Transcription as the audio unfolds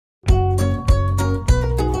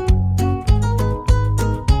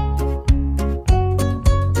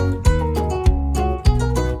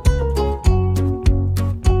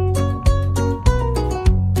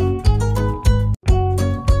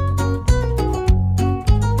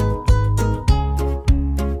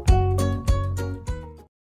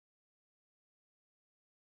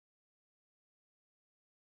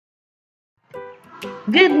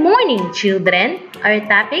Good morning, children. Our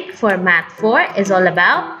topic for Math 4 is all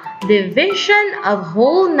about division of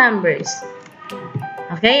whole numbers.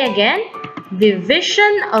 Okay, again,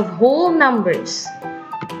 division of whole numbers.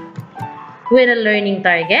 With a learning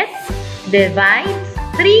target, divide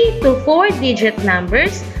 3 to 4-digit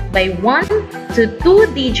numbers by 1 to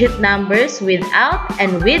 2-digit numbers without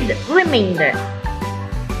and with remainder.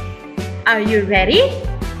 Are you ready?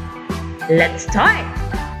 Let's start!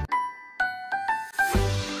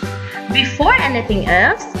 Before anything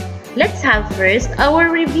else, let's have first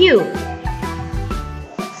our review.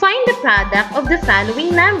 Find the product of the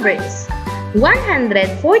following numbers.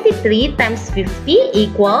 143 times 50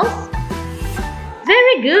 equals...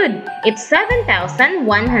 Very good! It's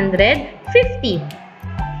 7,150.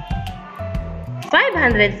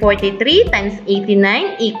 543 times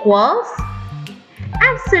 89 equals...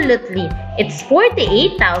 Absolutely! It's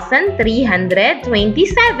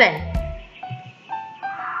 48,327.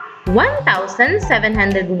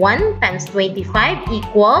 1,701 times 25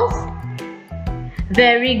 equals...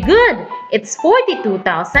 Very good! It's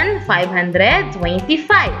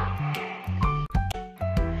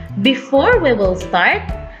 42,525. Before we will start,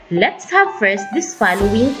 let's have first these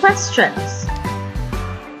following questions.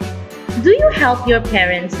 Do you help your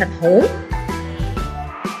parents at home?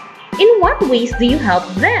 In what ways do you help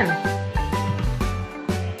them?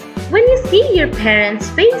 When you see your parents'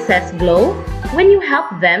 faces glow, when you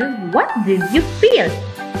help them, what did you feel?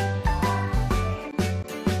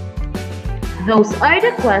 Those are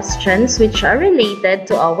the questions which are related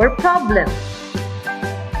to our problem.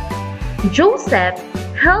 Joseph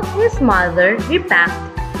helped his mother repack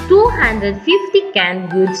 250 canned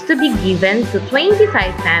goods to be given to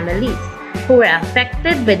 25 families who were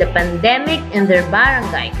affected by the pandemic in their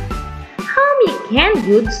barangay. How many canned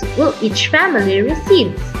goods will each family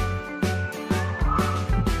receive?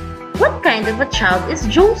 What kind of a child is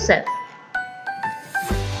Joseph?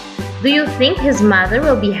 Do you think his mother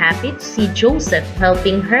will be happy to see Joseph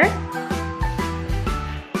helping her?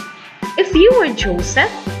 If you were Joseph,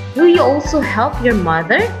 will you also help your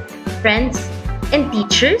mother, friends, and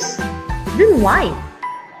teachers? Then why?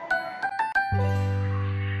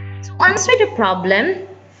 To answer the problem,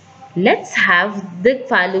 let's have the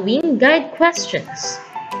following guide questions.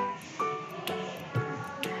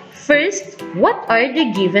 First, what are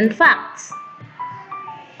the given facts?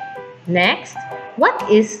 Next, what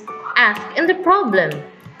is asked in the problem?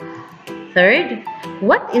 Third,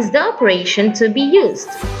 what is the operation to be used?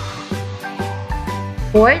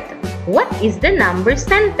 Fourth, what is the number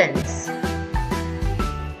sentence?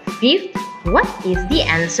 Fifth, what is the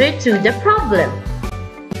answer to the problem?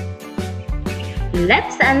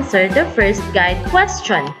 Let's answer the first guide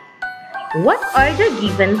question. What are the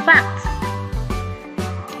given facts?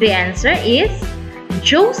 The answer is,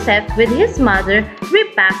 Joseph with his mother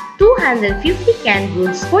repacked 250 canned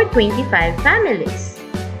goods for 25 families.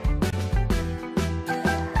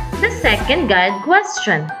 The second guide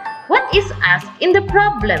question. What is asked in the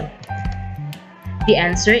problem? The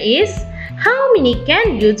answer is, how many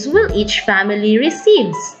canned goods will each family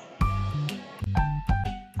receive?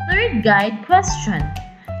 Third guide question.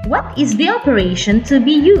 What is the operation to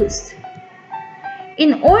be used?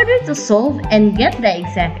 In order to solve and get the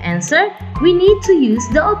exact answer, we need to use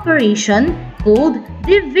the operation called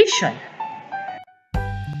division.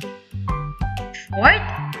 Fourth,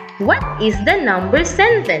 what is the number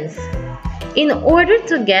sentence? In order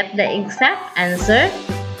to get the exact answer,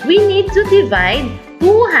 we need to divide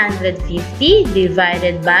 250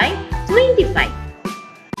 divided by 25.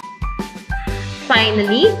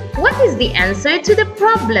 Finally, what is the answer to the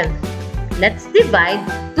problem? Let's divide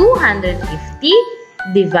 250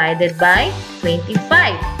 divided by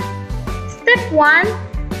 25. Step 1.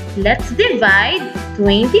 Let's divide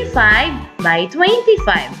 25 by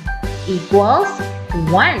 25 equals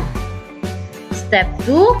 1. Step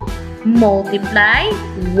 2. Multiply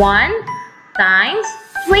 1 times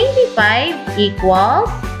 25 equals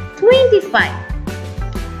 25.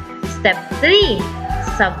 Step 3.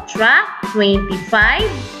 Subtract 25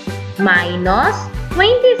 minus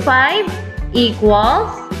 25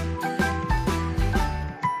 equals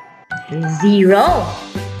 0.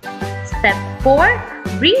 Step 4.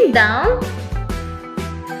 Bring down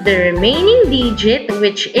the remaining digit,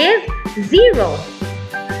 which is 0.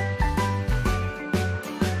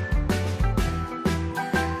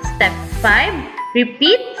 Step 5.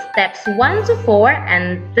 Repeat steps 1 to 4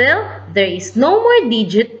 until there is no more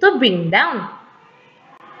digit to bring down.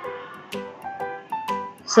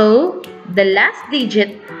 So, the last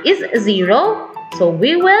digit is 0, so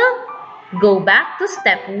we will go back to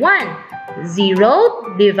step 1.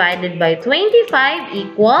 0 divided by 25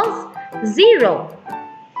 equals 0.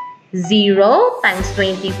 0 times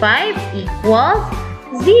 25 equals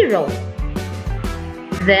 0.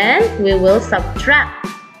 Then we will subtract.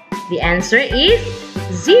 The answer is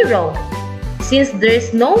 0. Since there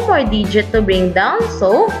is no more digit to bring down,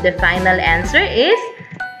 so the final answer is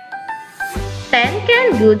 10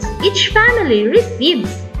 canned goods each family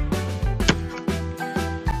receives.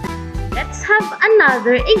 Let's have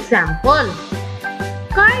another example.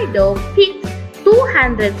 Cardo picked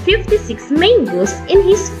 256 mangoes in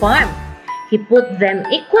his farm. He put them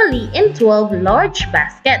equally in 12 large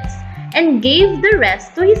baskets and gave the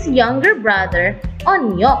rest to his younger brother,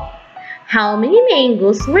 Onyo. How many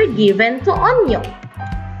mangoes were given to Onyo?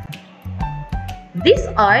 These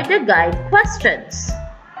are the guide questions.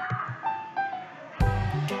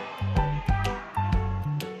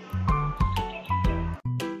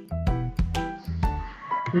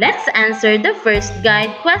 Let's answer the first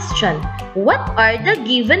guide question. What are the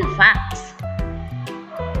given facts?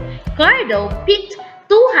 Cardo picked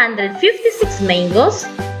 256 mangoes,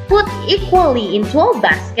 put equally in 12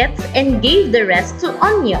 baskets, and gave the rest to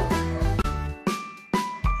Onyo.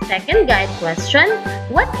 Second guide question.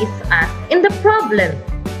 What is asked in the problem?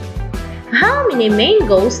 How many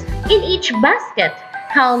mangoes in each basket?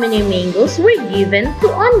 How many mangoes were given to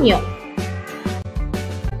Onyo?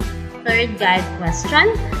 Third guide question.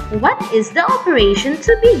 What is the operation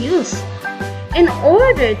to be used? In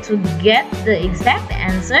order to get the exact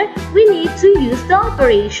answer, we need to use the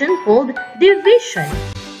operation called division.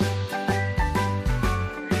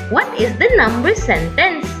 What is the number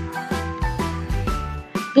sentence?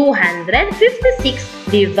 256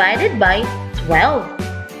 divided by 12.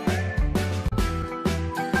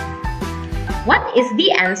 What is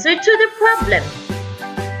the answer to the problem?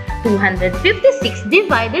 256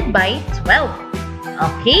 divided by 12.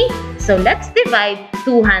 Okay, so let's divide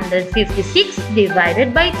 256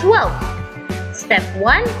 divided by 12. Step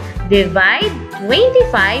 1, divide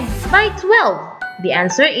 25 by 12. The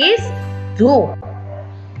answer is 2.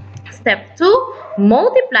 Step 2,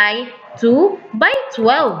 multiply 2 by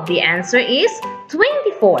 12. The answer is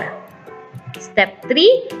 24. Step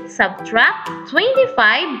 3, subtract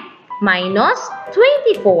 25 minus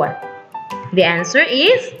 24. The answer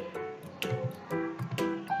is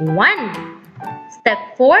 1.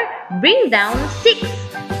 Step 4, bring down 6.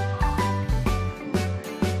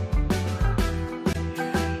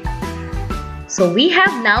 So we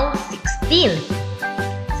have now 16.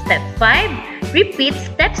 Step 5, repeat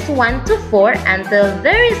steps 1 to 4 until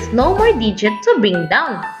there is no more digit to bring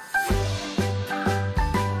down.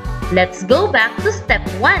 Let's go back to step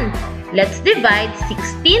 1. Let's divide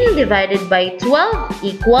 16 divided by 12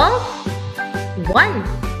 equals 1.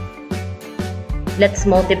 Let's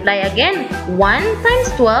multiply again. 1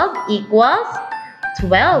 times 12 equals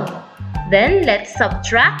 12. Then let's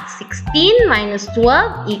subtract 16 minus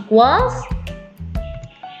 12 equals,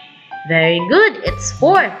 very good, it's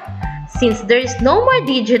 4. Since there is no more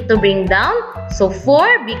digit to bring down, so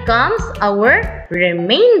 4 becomes our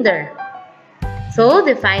remainder. So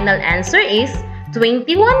the final answer is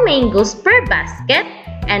 21 mangoes per basket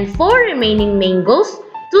and 4 remaining mangoes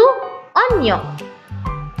to Onyo.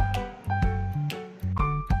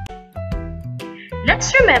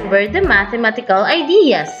 Let's remember the mathematical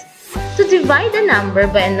ideas. To divide a number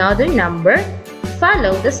by another number,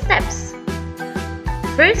 follow the steps.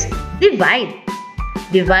 First, divide.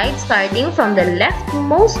 Divide starting from the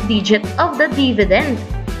leftmost digit of the dividend.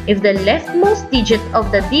 If the leftmost digit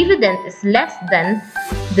of the dividend is less than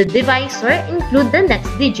the divisor, include the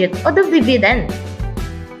next digit of the dividend.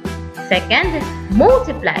 Second,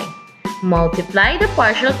 multiply. Multiply the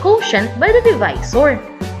partial quotient by the divisor.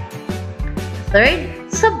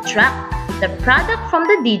 Third, subtract the product from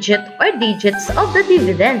the digit or digits of the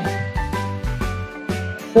dividend.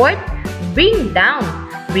 Fourth, bring down.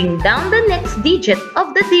 Bring down the next digit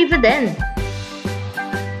of the dividend.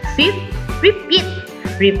 Fifth, repeat.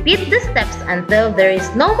 Repeat the steps until there is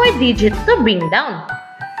no more digit to bring down.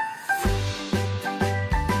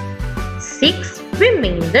 Sixth,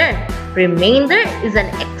 remainder. Remainder is an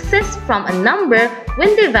excess from a number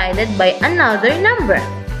when divided by another number.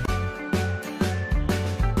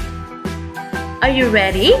 Are you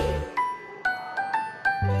ready?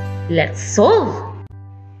 Let's solve.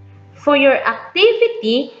 For your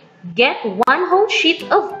activity, get one whole sheet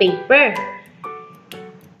of paper.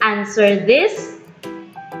 Answer this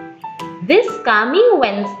coming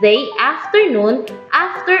Wednesday afternoon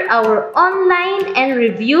after our online and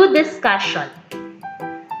review discussion.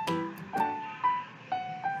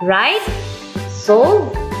 Write,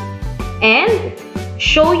 solve, and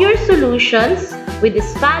show your solutions with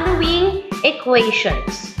these following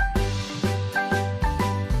equations.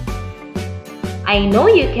 I know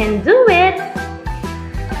you can do it.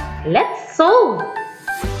 Let's solve.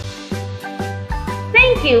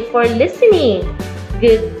 Thank you for listening.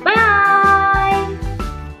 Goodbye.